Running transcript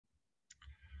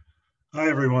Hi,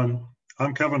 everyone.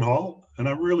 I'm Kevin Hall, and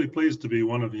I'm really pleased to be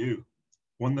one of you,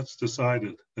 one that's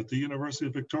decided that the University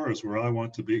of Victoria is where I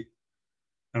want to be.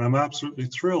 And I'm absolutely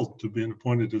thrilled to be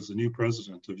appointed as the new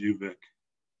president of UVic.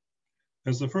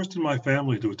 As the first in my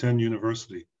family to attend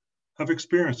university, I've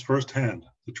experienced firsthand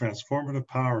the transformative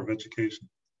power of education.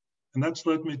 And that's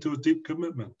led me to a deep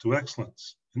commitment to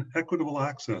excellence and equitable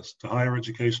access to higher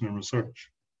education and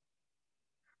research.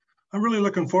 I'm really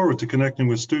looking forward to connecting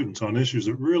with students on issues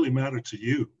that really matter to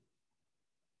you.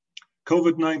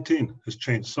 COVID-19 has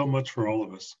changed so much for all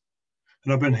of us,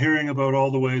 and I've been hearing about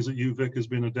all the ways that UVic has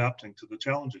been adapting to the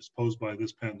challenges posed by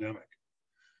this pandemic.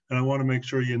 And I want to make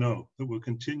sure you know that we'll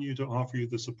continue to offer you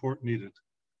the support needed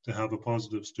to have a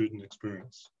positive student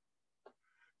experience.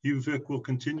 UVic will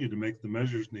continue to make the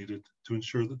measures needed to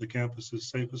ensure that the campus is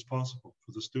safe as possible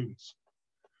for the students,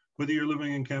 whether you're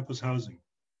living in campus housing,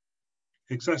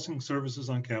 accessing services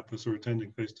on campus, or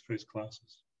attending face-to-face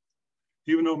classes.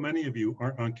 Even though many of you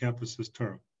aren't on campus this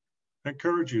term, I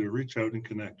encourage you to reach out and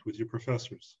connect with your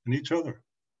professors and each other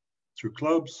through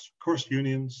clubs, course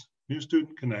unions, New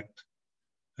Student Connect,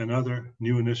 and other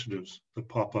new initiatives that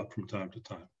pop up from time to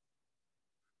time.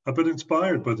 I've been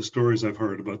inspired by the stories I've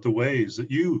heard about the ways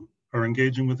that you are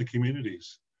engaging with the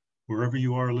communities, wherever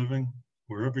you are living,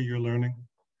 wherever you're learning.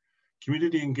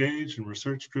 Community engaged and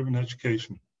research-driven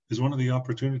education is one of the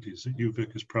opportunities that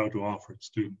UVic is proud to offer its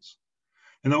students.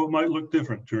 And though it might look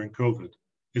different during COVID,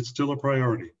 it's still a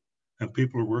priority, and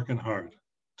people are working hard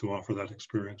to offer that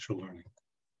experiential learning.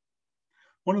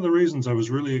 One of the reasons I was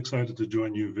really excited to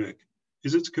join UVic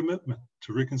is its commitment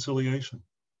to reconciliation,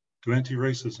 to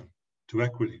anti-racism, to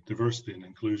equity, diversity, and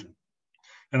inclusion.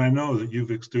 And I know that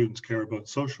UVic students care about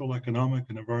social, economic,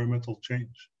 and environmental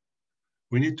change.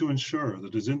 We need to ensure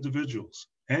that as individuals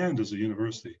and as a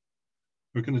university,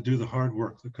 we're going to do the hard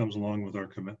work that comes along with our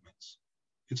commitments.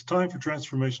 It's time for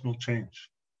transformational change,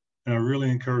 and I really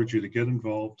encourage you to get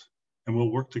involved, and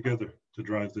we'll work together to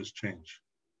drive this change.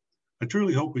 I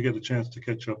truly hope we get a chance to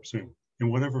catch up soon, in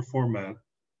whatever format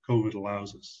COVID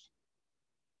allows us.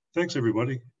 Thanks,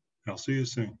 everybody. I'll see you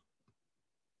soon.